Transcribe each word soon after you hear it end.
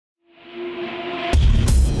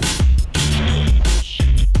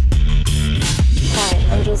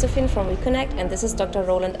Banknoten-Analysen from we.CONECT, and this is Dr.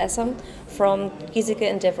 Roland Assam from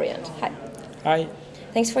Giesecke+Devrient. Hi. Hi.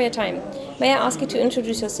 Thanks for your time. May I ask you to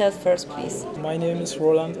introduce yourself first, please? My name is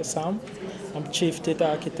Roland Assam. I'm Chief Data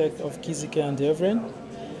Architect of Giesecke+Devrient.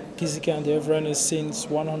 Giesecke+Devrient is since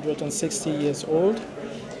 160 years old.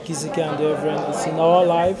 Giesecke+Devrient is in our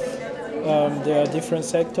life. There are different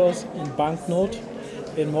sectors in banknote,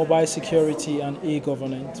 in mobile security and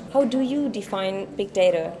e-governance. How do you define big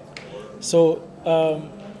data? So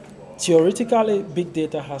theoretically, big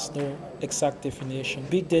data has no exact definition.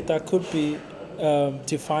 Big data could be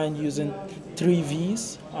defined using 3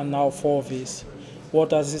 V's and now 4 V's.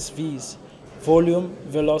 What are these V's? Volume,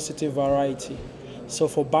 velocity, variety. So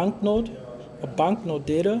for banknote, a banknote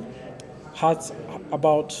data has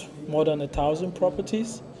about more than 1,000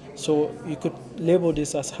 properties. So you could label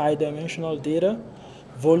this as high dimensional data.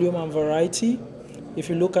 Volume and variety. If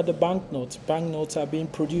you look at the banknotes are being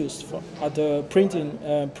produced at the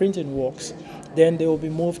printing works. Then they will be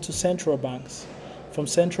moved to central banks. From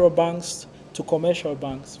central banks to commercial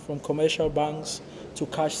banks. From commercial banks to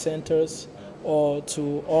cash centers or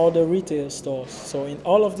to all the retail stores. So in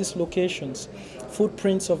all of these locations,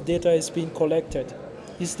 footprints of data is being collected.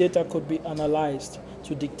 This data could be analyzed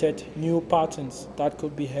to dictate new patterns that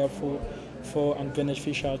could be helpful for and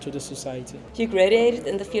beneficial to the society. You graduated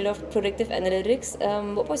in the field of predictive analytics.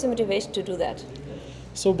 What was your motivation to do that?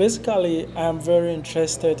 So basically, I am very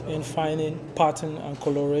interested in finding pattern and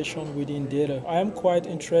correlation within data. I am quite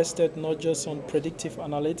interested not just on predictive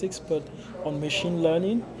analytics, but on machine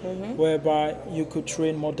learning, whereby you could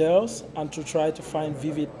train models and to try to find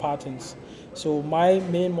vivid patterns. So my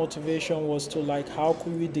main motivation was to how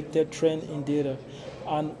could we dictate trend in data?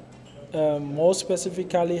 And more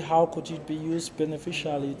specifically, how could it be used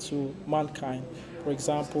beneficially to mankind? For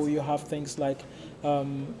example, you have things like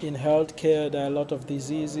in healthcare, there are a lot of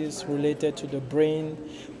diseases related to the brain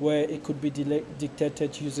where it could be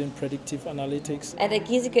dictated using predictive analytics. At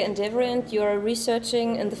Giesecke+Devrient, you are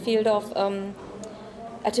researching in the field of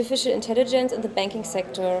artificial intelligence in the banking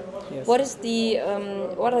sector. Yes. What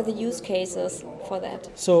are the use cases for that?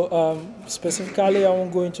 So specifically, I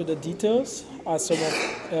won't go into the details, as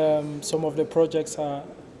some of the projects are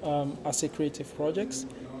secretive projects.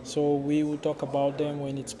 So we will talk about them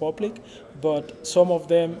when it's public. But some of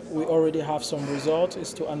them, we already have some results,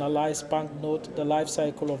 is to analyze the life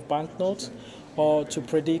cycle of banknotes, or to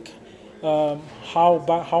predict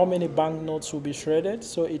how many banknotes will be shredded.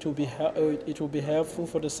 So it will be helpful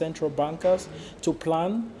for the central bankers to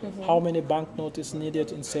plan how many banknotes is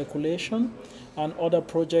needed in circulation. And other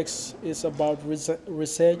projects is about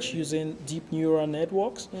research using deep neural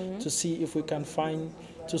networks to see if we can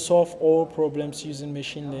to solve all problems using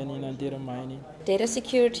machine learning and data mining. Data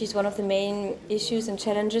security is one of the main issues and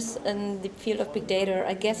challenges in the field of big data.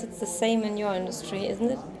 I guess it's the same in your industry,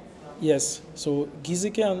 isn't it? Yes, so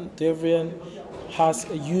Giesecke+Devrient has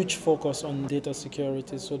a huge focus on data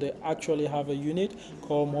security. So they actually have a unit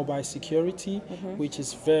called mobile security, which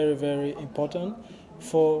is very, very important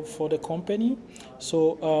for the company.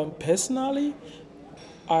 So personally,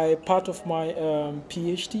 part of my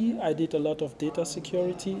PhD, I did a lot of data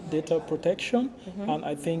security, data protection, and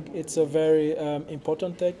I think it's a very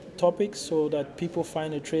important topic so that people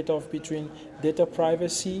find a trade-off between data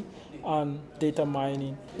privacy and data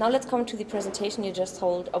mining. Now let's come to the presentation you just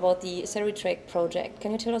told about the SeriTrack project.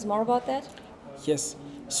 Can you tell us more about that? Yes.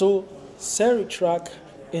 So SeriTrack,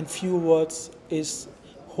 in few words, is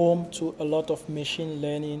home to a lot of machine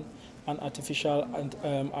learning and artificial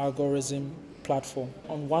algorithm platform.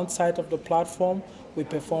 On one side of the platform, we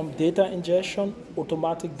perform data ingestion,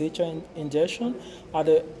 automatic data ingestion. At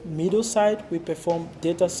the middle side, we perform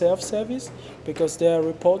data self-service because there are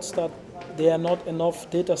reports that there are not enough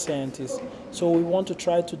data scientists. So we want to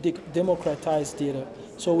try to democratize data.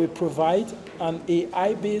 So we provide an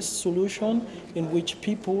AI-based solution in which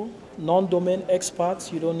people, non-domain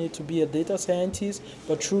experts, you don't need to be a data scientist,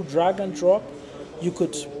 but through drag and drop, you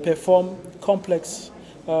could perform complex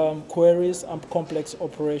queries and complex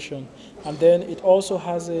operation. And then it also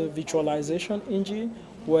has a visualization engine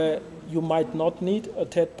where you might not need a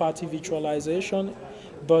third-party visualization,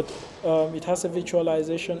 but it has a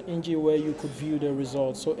visualization engine where you could view the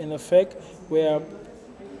results. So in effect, we are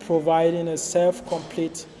providing a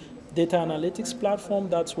self-complete data analytics platform.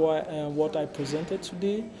 That's why what I presented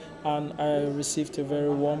today, and I received a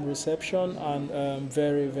very warm reception and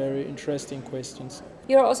very, very interesting questions.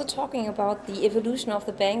 You're also talking about the evolution of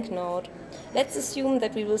the banknote. Let's assume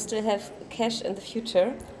that we will still have cash in the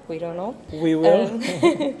future. We don't know. We will.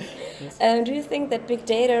 Yes. Do you think that big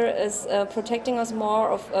data is protecting us more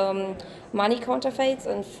of money counterfeits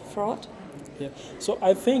and fraud? Yeah. So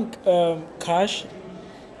I think cash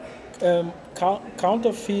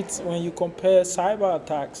Counterfeits, when you compare cyber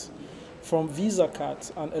attacks from Visa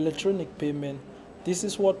cards and electronic payment, this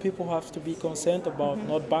is what people have to be concerned about,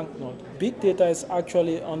 not banknote. Big data is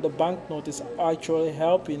actually on the banknote, is actually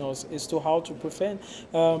helping us as to how to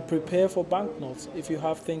prepare for banknotes. If you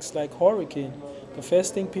have things like hurricane, the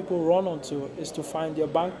first thing people run onto is to find their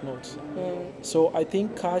banknotes. So I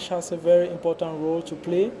think cash has a very important role to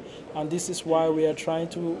play, and this is why we are trying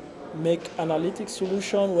to make analytic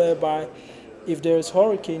solution whereby if there is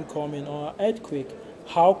hurricane coming or an earthquake,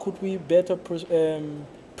 how could we better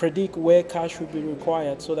predict where cash would be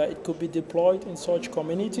required so that it could be deployed in such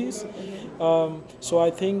communities. So I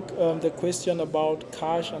think the question about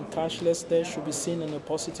cash and cashlessness should be seen in a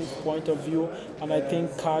positive point of view, and I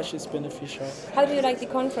think cash is beneficial. How do you like the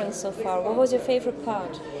conference so far? What was your favorite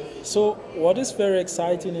part? So what is very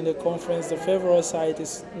exciting in the conference, the favorite side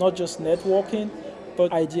is not just networking,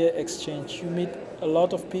 but idea exchange. You meet a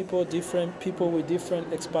lot of people, different people with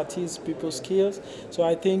different expertise, people's skills. So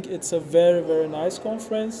I think it's a very, very nice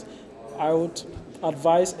conference. I would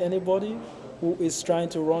advise anybody who is trying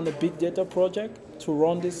to run a big data project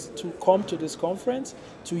to come to this conference,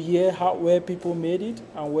 to hear where people made it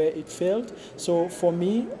and where it failed. So for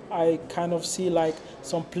me, I kind of see like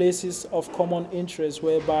some places of common interest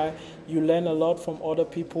whereby you learn a lot from other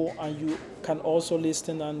people and you can also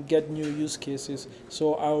listen and get new use cases.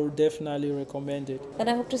 So I will definitely recommend it. And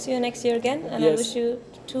I hope to see you next year again, and Yes. I wish you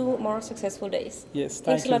 2 more successful days. Yes,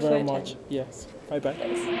 Thanks thank a you lot for very your much. time. Yes, bye-bye.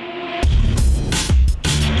 Thanks.